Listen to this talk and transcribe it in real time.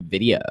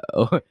video.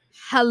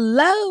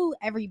 Hello,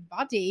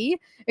 everybody.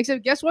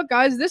 Except guess what,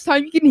 guys? This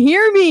time you can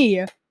hear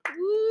me.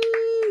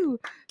 Woo!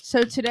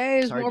 So today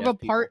is Sorry, more of a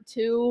deaf part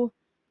 2,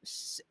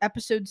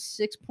 episode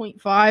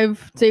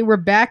 6.5. Today we're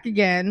back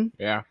again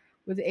Yeah.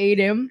 with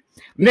Aiden.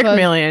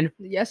 McMillian.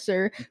 Yes,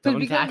 sir. Don't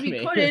Because attack me.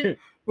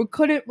 we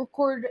couldn't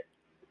record.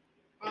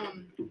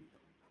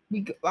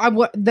 The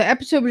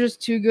episode was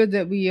just too good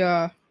that we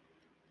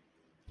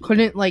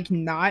couldn't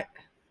not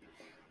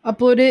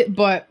upload it,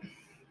 but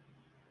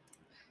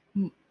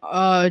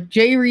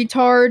J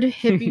Reatard,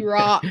 Hippie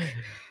Rock.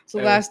 It's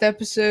the last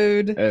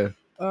episode.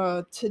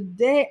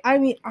 Today,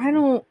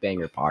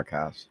 Banger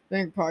podcast.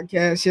 Banger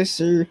podcast, yes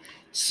sir.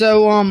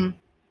 So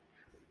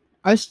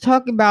let's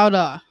talk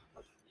about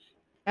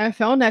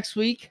NFL next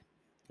week.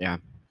 Yeah.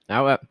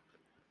 Now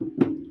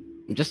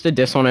just a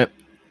diss on it.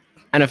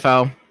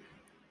 NFL.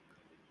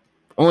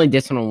 Only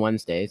dissing on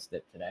Wednesdays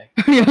today.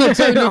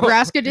 So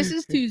Nebraska, this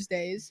is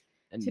Tuesdays.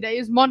 And Today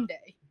is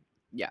Monday.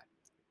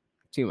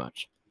 too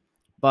much.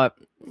 But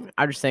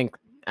I just think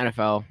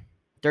NFL,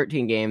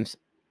 13 games.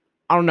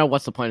 I don't know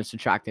what's the point of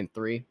subtracting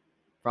 3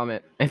 from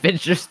it. If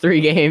it's just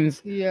 3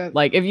 games. Yeah.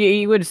 Like, if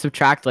you would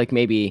subtract,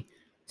 maybe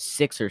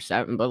 6 or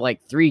 7, but,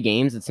 3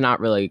 games, it's not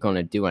really going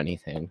to do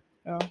anything.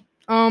 Oh.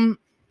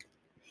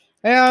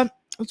 Yeah,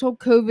 this whole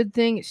COVID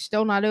thing is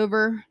still not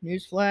over.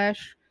 Newsflash.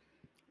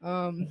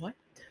 What?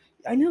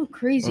 I know,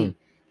 crazy.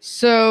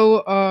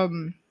 So,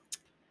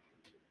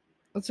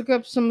 let's look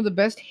up some of the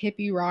best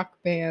hippie rock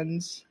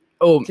bands.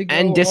 Oh,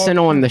 and dissing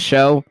on the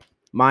show,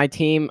 my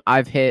team,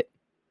 I've hit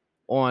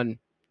on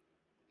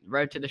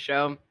road to the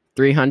show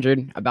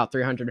 300, about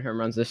 300 home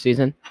runs this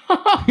season.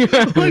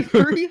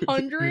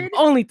 300?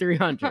 Only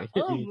 300.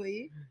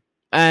 Only.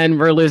 And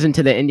we're losing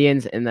to the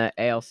Indians in the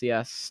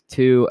ALCS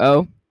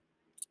 2-0.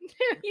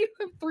 You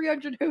have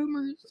 300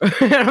 homers.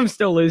 I'm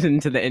still losing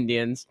to the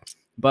Indians,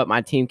 but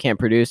my team can't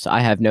produce.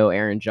 I have no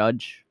Aaron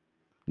Judge,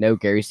 no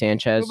Gary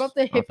Sanchez. What about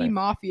the hippie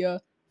mafia?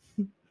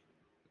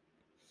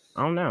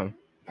 I don't know.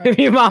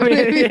 Hippie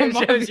mafia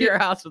shows your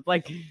house with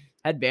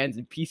headbands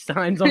and peace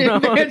signs on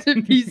them. Headbands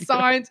and peace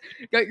signs.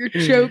 Got your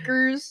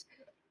chokers.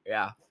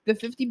 Yeah. The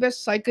 50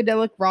 best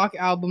psychedelic rock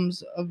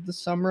albums of the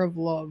summer of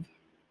love.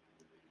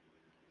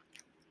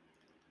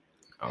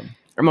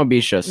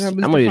 MLB's just. That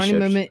was MLB's the funny just,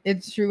 moment.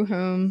 It's true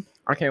home.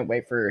 I can't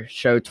wait for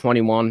show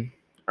 21.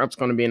 That's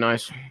gonna be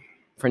nice.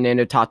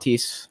 Fernando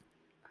Tatis.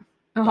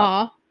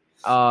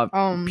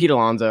 Pete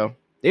Alonso.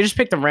 They just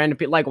picked a random.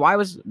 Why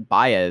was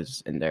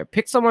Baez in there?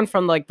 Pick someone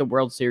from the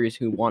World Series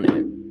who won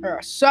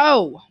it.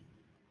 So.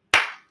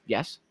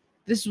 Yes.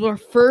 This is our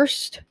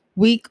first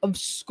week of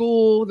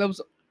school that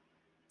was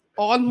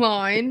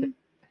online.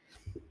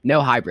 No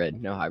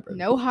hybrid. No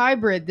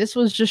hybrid. This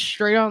was just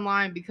straight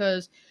online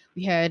because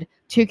we had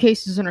 2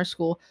 cases in our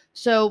school.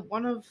 So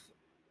one of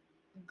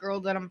the girl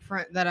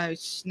that I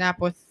snap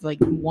with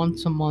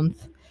once a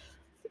month,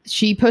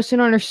 she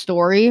posted on her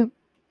story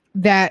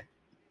that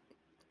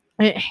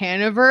at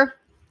Hanover,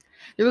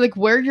 they were like,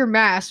 wear your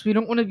mask. We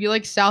don't want to be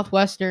like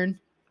Southwestern.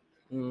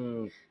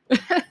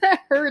 That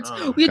hurts.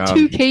 Oh, we had God.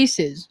 2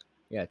 cases.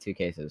 Yeah, 2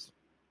 cases.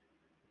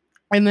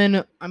 And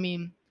then,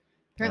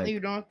 apparently we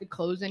don't have to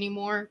close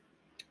anymore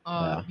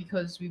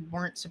because we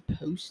weren't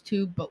supposed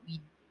to, but we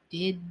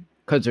did.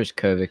 Because there's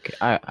COVID.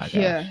 I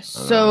guess.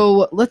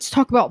 So let's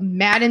talk about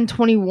Madden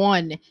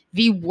 21,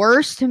 the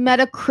worst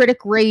Metacritic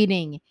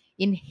rating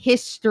in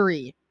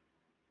history.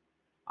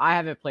 I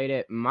haven't played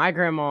it. My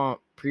grandma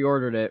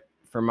pre-ordered it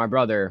for my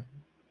brother.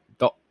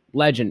 The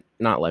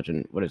not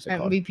legend. What is it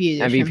called?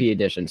 MVP edition. MVP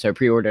edition. So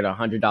pre-ordered a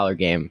 $100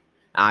 game.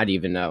 I don't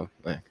even know.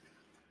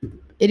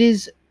 It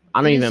is.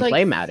 I don't even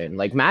play Madden.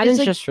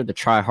 Madden's just for the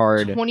try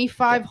hard.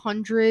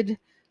 2,500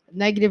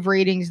 negative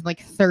ratings and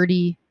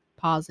 30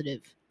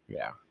 positive.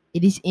 Yeah.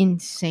 It is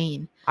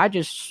insane.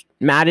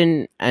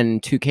 Madden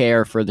and 2K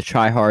are for the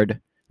try hard.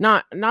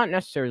 Not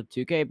necessarily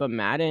 2K, but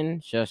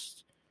Madden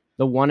just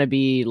the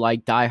wannabe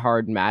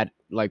diehard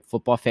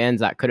football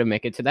fans that couldn't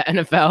make it to the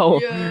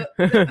NFL. Yeah.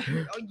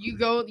 You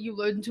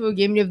load into a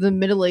game and you have the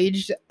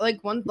middle-aged.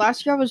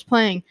 Last year I was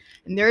playing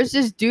and there's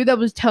this dude that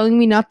was telling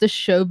me not to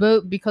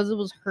showboat because it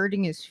was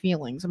hurting his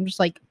feelings. I'm just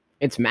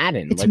it's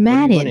Madden. It's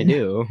Madden. What do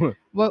you want to do?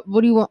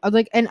 What do you want?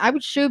 And I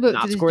would showboat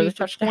Not to this score dude the for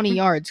touchdown? 20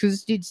 yards because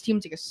this dude's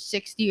team's a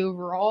 60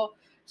 overall.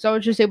 So I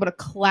was just able to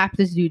clap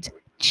this dude's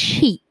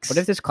cheeks. What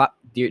if this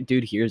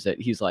dude hears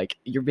it? He's like,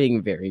 "You're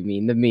being very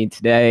mean to me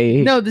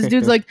today." No, this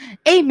dude's like,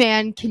 "Hey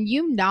man, can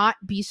you not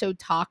be so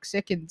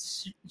toxic and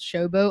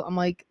showboat?" I'm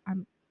like,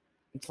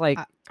 It's I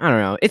don't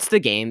know. It's the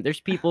game.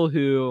 There's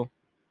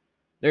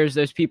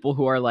those people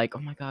who are like, "Oh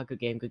my god, good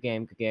game, good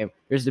game, good game."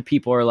 There's the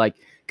people who are like,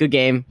 "Good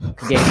game,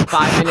 good game."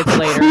 5 minutes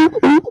later,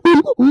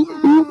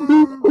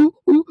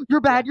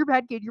 you're bad,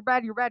 kid. You're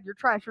bad, you're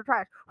trash.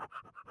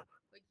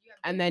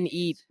 and then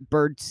eat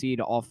bird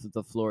seed off of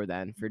the floor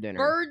then for dinner.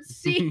 Bird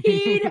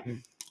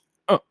seed.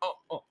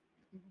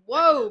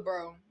 Whoa,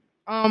 bro.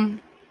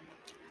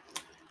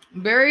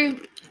 Very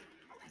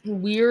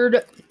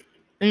weird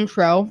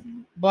intro,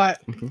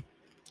 but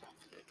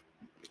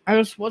I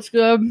guess what's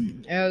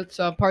good? It's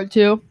part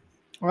 2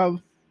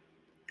 of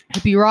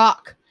Hippie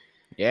Rock.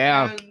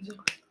 Yeah.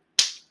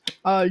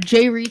 And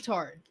J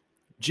Retard.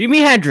 Jimi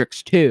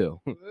Hendrix too.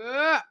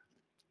 Yeah.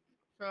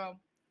 So,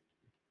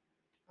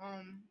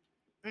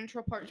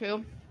 intro part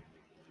 2.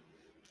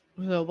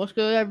 So what's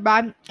good,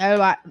 everybody?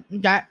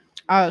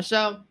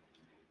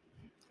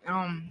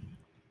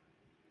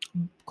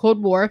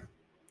 Cold War.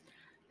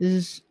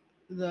 This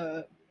is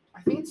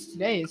I think it's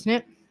today, isn't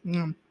it?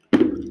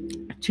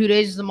 2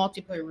 days is the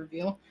multiplayer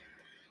reveal.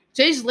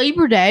 Today's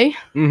Labor Day.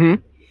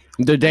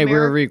 Mm-hmm. The day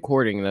we're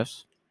recording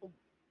this.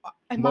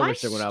 Am I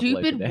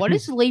stupid? What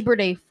is Labor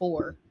Day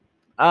for?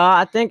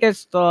 I think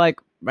it's to like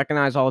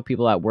recognize all the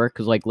people at work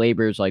because like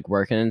labor is like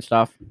working and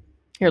stuff.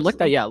 Here, look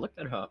that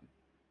up.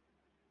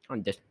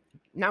 On this,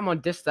 now I'm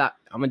on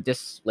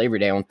this Labor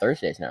Day on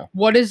Thursdays now.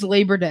 What is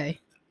Labor Day?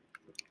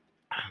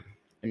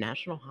 A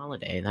national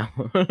holiday though.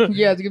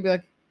 Yeah, it's gonna be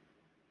like.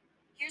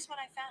 Here's what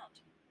I found.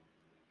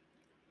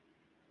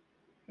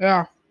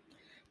 Yeah.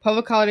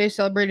 Public holiday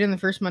celebrated on the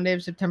first Monday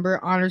of September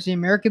honors the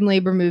American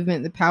labor movement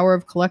and the power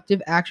of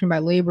collective action by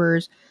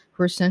laborers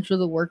who are essential to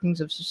the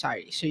workings of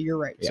society. So you're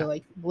right. Yeah. So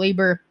like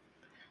labor,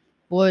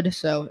 wood.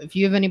 So if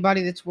you have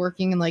anybody that's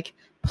working in like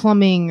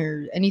plumbing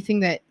or anything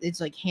that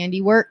it's like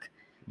handiwork,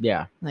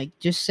 yeah, like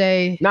just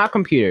say not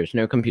computers,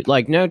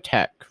 like no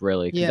tech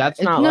really. Yeah, that's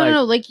not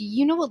no. Like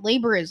you know what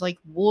labor is, like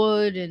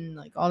wood and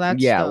like all that.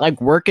 Yeah, stuff. like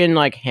working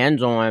like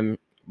hands on,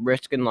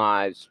 risking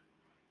lives.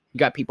 You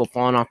got people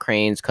falling off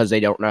cranes because they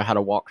don't know how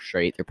to walk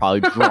straight. They're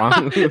probably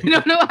drunk. They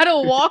don't know how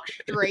to walk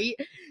straight.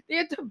 They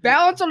have to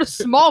balance on a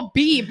small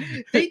beam.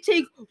 They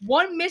take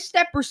one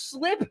misstep or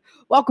slip.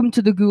 Welcome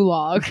to the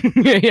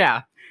gulag.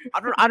 Yeah,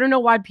 I don't know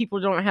why people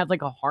don't have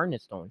like a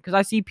harness on. Because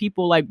I see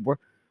people like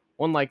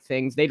on like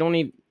things. They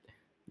don't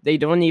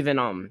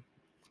even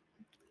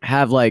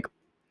have like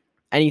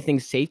anything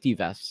safety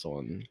vests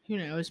on. Who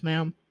knows,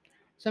 ma'am?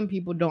 Some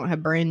people don't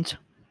have brains.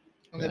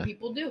 Other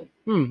people do.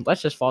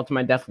 Let's just fall to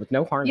my death with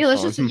no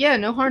harness. Yeah,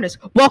 no harness.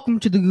 Welcome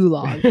to the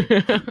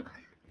gulag.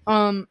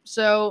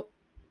 So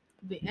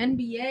the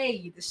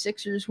NBA, the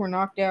Sixers were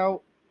knocked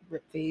out.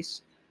 Rip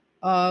face.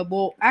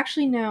 Well,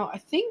 actually, now I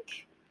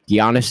think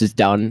Giannis is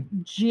done.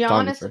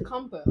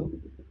 Antetokounmpo.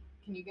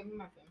 Can you give me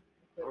my phone?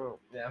 Oh,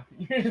 yeah.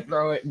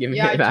 Throw it. Give me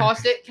it back. Yeah, I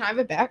tossed it. Can I have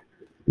it back?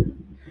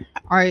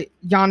 All right,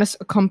 Giannis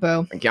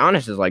Antetokounmpo.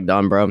 Giannis is like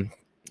done, bro.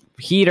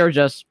 Heat are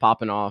just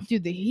popping off.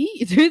 Dude, the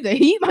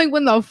Heat might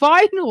win the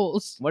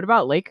finals. What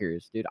about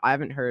Lakers, dude? I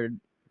haven't heard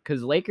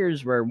because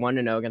Lakers were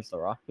 1-0 against the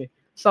Rockets.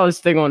 Saw this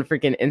thing on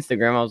freaking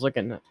Instagram. I was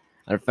looking at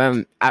a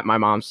phone at my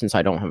mom's since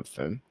I don't have a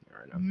phone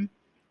right now. Mm-hmm.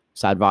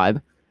 Sad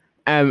vibe.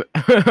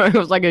 It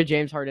was like a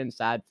James Harden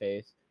sad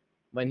face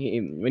when he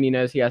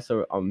knows he has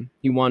to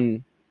he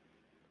won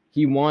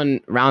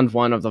round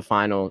 1 of the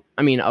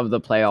of the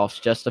playoffs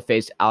just to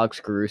face Alex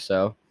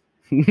Caruso.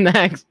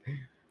 Next.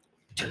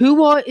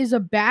 Tua is a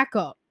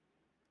backup.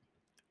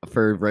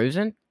 For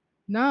Rosen?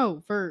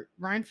 No, for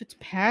Ryan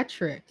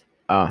Fitzpatrick.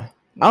 Oh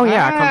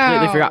yeah, I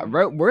completely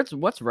forgot.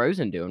 What's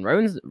Rosen doing?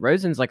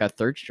 Rosen's like a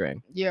third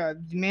string. Yeah,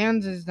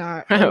 man's is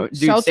not. Dude,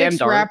 Celtics,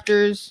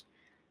 Raptors.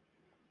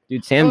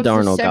 Dude, Sam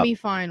Darnold got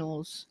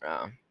semifinals.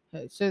 Oh.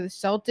 Okay, so the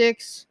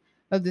Celtics,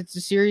 it's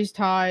the series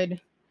tied.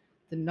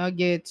 The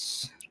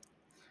Nuggets,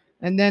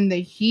 and then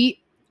the Heat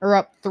are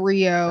up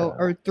 3-0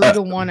 or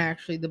 3-1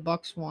 actually. The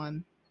Bucks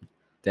won.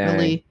 Dang.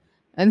 Really.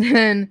 And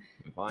then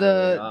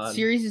the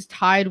series is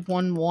tied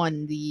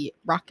 1-1. The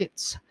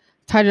Rockets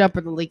tied it up,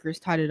 or the Lakers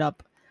tied it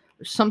up,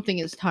 or something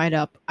is tied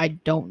up. I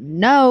don't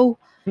know.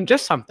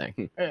 Just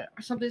something.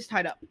 Something's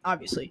tied up,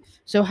 obviously.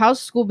 So how's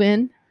school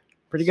been?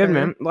 Pretty good,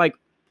 man. Like,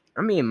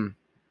 I mean,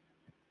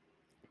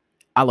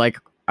 I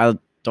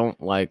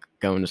don't like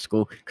going to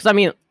school because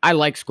I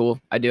like school.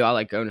 I do. I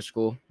like going to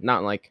school.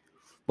 Not like,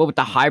 but with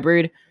the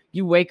hybrid,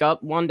 you wake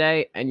up one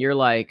day and you're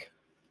like,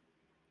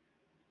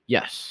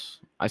 yes.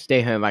 I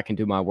stay home, I can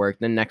do my work.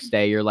 The next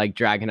day, you're like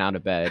dragging out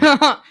of bed.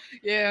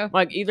 Yeah.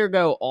 Like either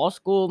go all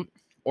school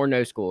or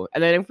no school.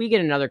 And then if we get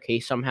another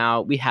case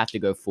somehow, we have to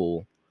go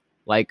full.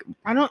 Like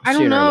I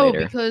don't know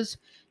because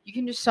you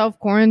can just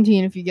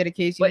self-quarantine if you get a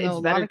case. But it's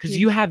better because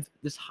you have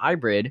this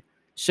hybrid.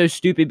 So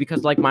stupid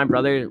because like my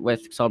brother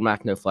with Solid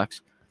Math No Flex,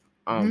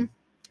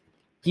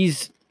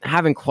 he's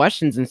having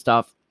questions and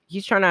stuff.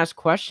 He's trying to ask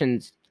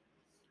questions.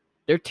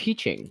 They're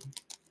teaching.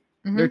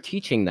 Mm-hmm. They're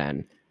teaching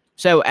then.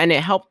 So, and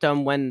it helped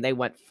them when they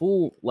went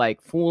full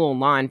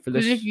online for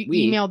this week. If you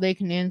email, they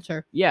can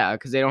answer. Yeah,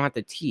 because they don't have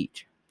to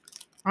teach.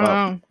 I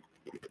don't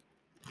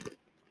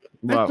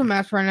know. It's a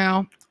mess right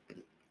now.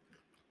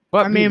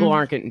 But people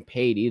aren't getting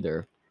paid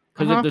either.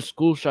 Because if the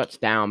school shuts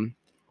down,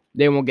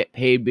 they won't get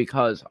paid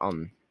because, I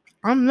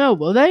don't know,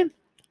 will they?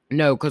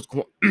 No, because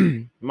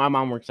my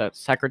mom works at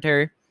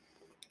secretary.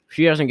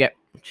 She doesn't get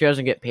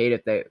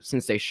paid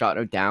since they shut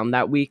it down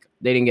that week.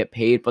 They didn't get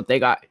paid, but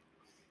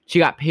she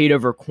got paid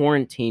over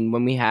quarantine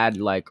when we had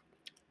like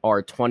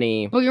our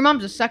 20. Well, your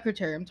mom's a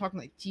secretary. I'm talking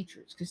like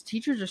teachers because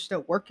teachers are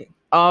still working.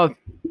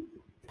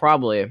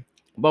 Probably.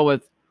 But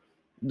with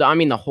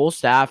the whole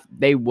staff,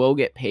 they will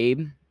get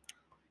paid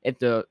if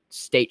the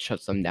state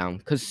shuts them down.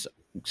 Because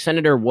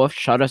Senator Wolf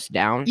shut us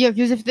down. Yeah,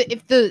 because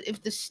if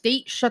the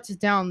state shuts it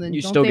down, then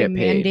You don't still they get paid.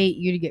 mandate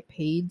you to get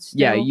paid still?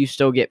 Yeah, you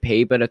still get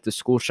paid, but if the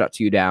school shuts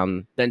you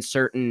down, then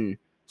certain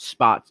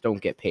spots don't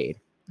get paid.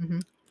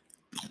 Mhm.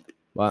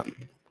 But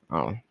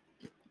oh,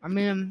 I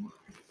mean,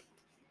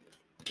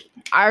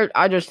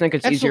 I just think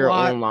it's That's a easier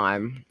lot.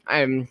 online.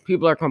 And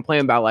people are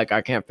complaining about like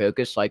I can't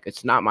focus. Like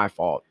it's not my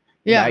fault.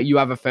 yeah. that you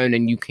have a phone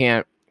and you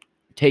can't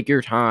take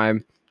your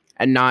time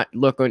and not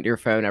look at your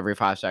phone every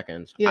 5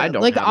 seconds. Yeah, I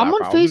don't like have I'm that on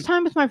problem.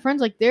 FaceTime with my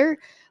friends. Like they're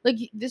like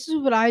this is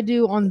what I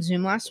do on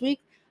Zoom last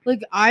week.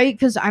 Like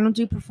because I don't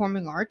do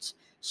performing arts,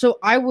 so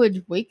I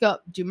would wake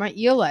up, do my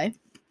ELA,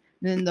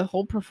 then the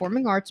whole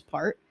performing arts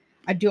part.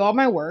 I do all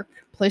my work,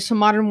 play some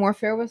Modern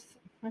Warfare with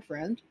my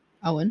friend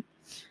Owen.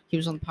 He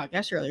was on the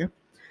podcast earlier.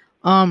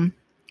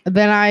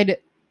 Then I'd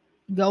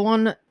go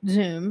on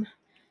Zoom,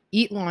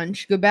 eat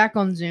lunch, go back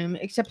on Zoom.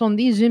 Except on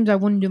these Zooms, I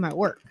wouldn't do my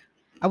work.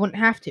 I wouldn't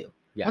have to.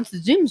 Yeah. Once the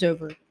Zoom's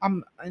over,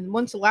 and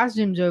once the last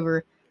Zoom's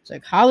over, it's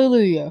like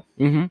hallelujah.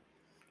 Mm-hmm.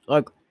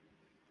 Like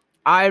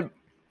I'm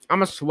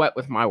a sweat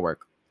with my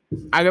work.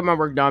 I get my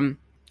work done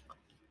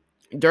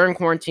during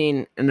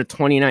quarantine in the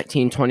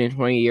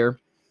 2019-2020 year.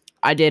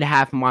 I did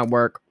half my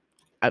work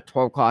at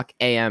 12:00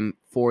 a.m.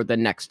 for the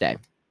next day.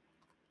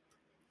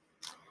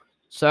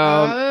 So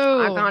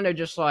I Oh. kind of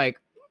just like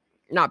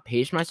not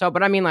pace myself,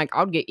 but I mean like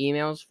I'll get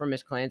emails from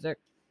Miss Klanzik.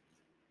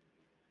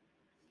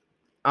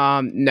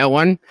 No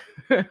one.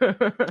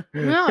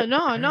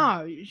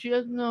 No. She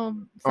has no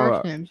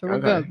first name, so we're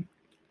okay. good.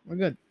 We're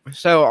good.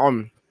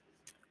 So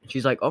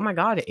she's like, "Oh my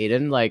god,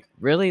 Aiden, like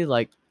really,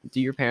 like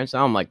do your parents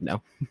know?" I'm like,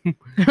 "No."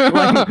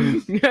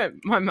 Like,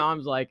 my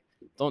mom's like,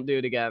 "Don't do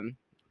it again."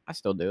 I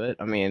still do it.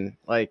 I mean,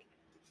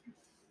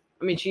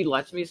 she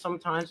lets me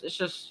sometimes. It's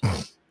just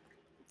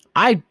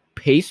I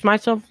pace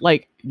myself.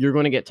 Like you're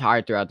gonna get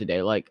tired throughout the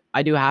day. Like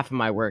I do half of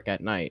my work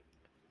at night,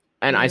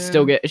 and I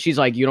still Yeah. get. She's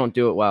like, "You don't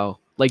do it well.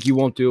 Like you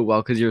won't do it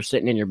well because you're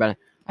sitting in your bed."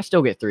 I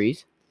still get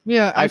 3s.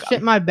 Yeah, I Like, sit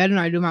in my bed and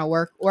I do my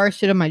work, or I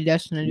sit at my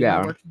desk and I do Yeah.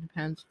 my work. It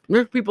depends.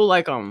 There's people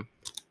like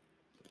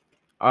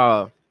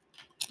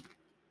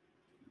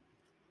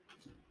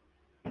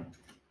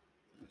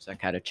so I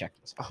gotta check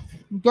this off.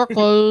 Door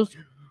closed.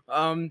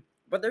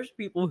 But there's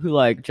people who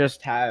like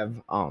just have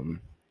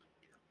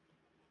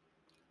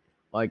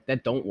like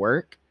that don't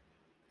work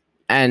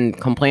and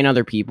complain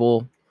other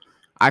people.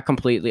 I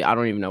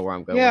don't even know where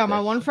I'm going. Yeah, with my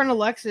this. one friend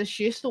Alexis,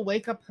 she used to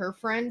wake up her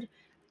friend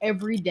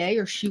every day,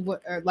 or she would.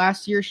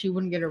 Last year, she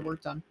wouldn't get her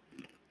work done.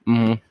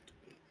 Mhm.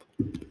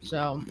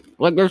 So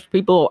Like there's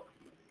people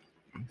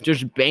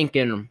just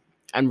banking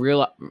and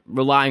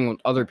relying on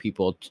other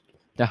people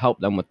to help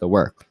them with the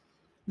work.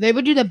 they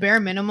would do the bare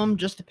minimum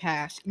just to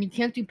pass. And you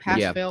can't do pass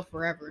Yeah. fail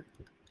forever.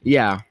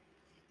 Yeah,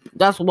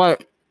 that's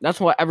what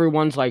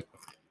everyone's like.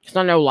 Because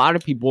I know a lot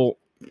of people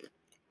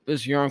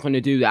this year aren't going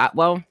to do that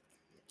well.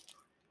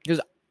 Because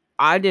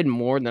I did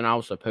more than I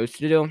was supposed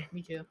to do.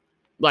 Me too.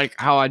 Like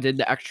how I did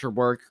the extra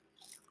work,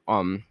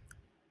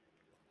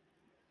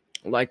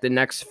 like the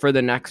next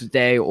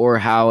day, or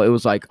how it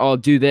was like, oh,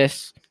 do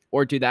this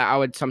or do that. I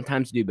would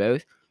sometimes do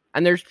both.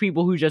 And there's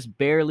people who just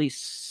barely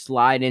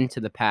slide into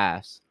the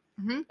pass.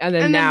 Mm-hmm. And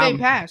then they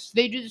pass.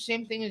 They do the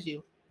same thing as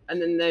you.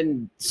 And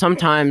then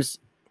sometimes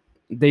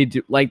they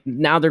do, like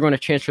now they're going to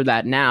transfer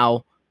that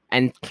now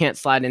and can't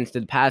slide into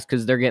the pass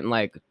because they're getting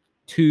like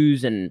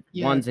 2s and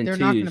 1s and they're 2s.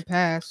 not going to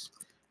pass.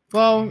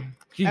 Well,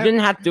 You didn't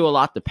have to do a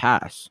lot to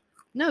pass.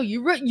 no,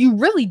 you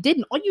really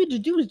didn't. All you had to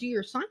do was do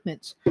your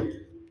assignments. Yeah.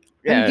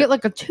 And you get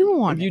like a 2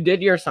 on If it. you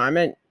did your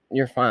assignment,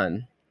 you're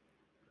fine.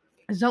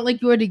 It's not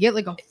like you had to get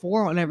like a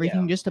 4 on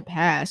everything just to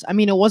pass. I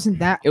mean, it wasn't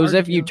that. It was hard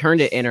if to you do.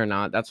 turned it in or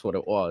not. That's what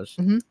it was.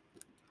 Mhm.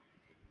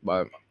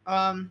 But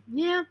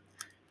Yeah.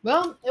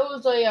 Well, it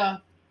was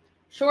a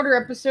shorter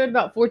episode,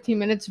 about 14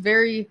 minutes.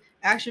 Very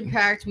action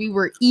packed. We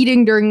were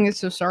eating during this,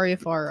 so sorry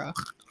if our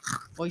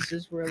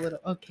voices were a little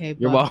okay.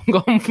 you're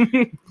welcome.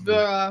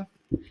 But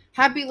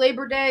happy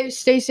Labor Day.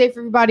 Stay safe,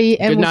 everybody,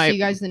 and Good we'll night. see you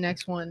guys in the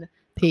next one.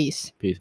 Peace. Peace.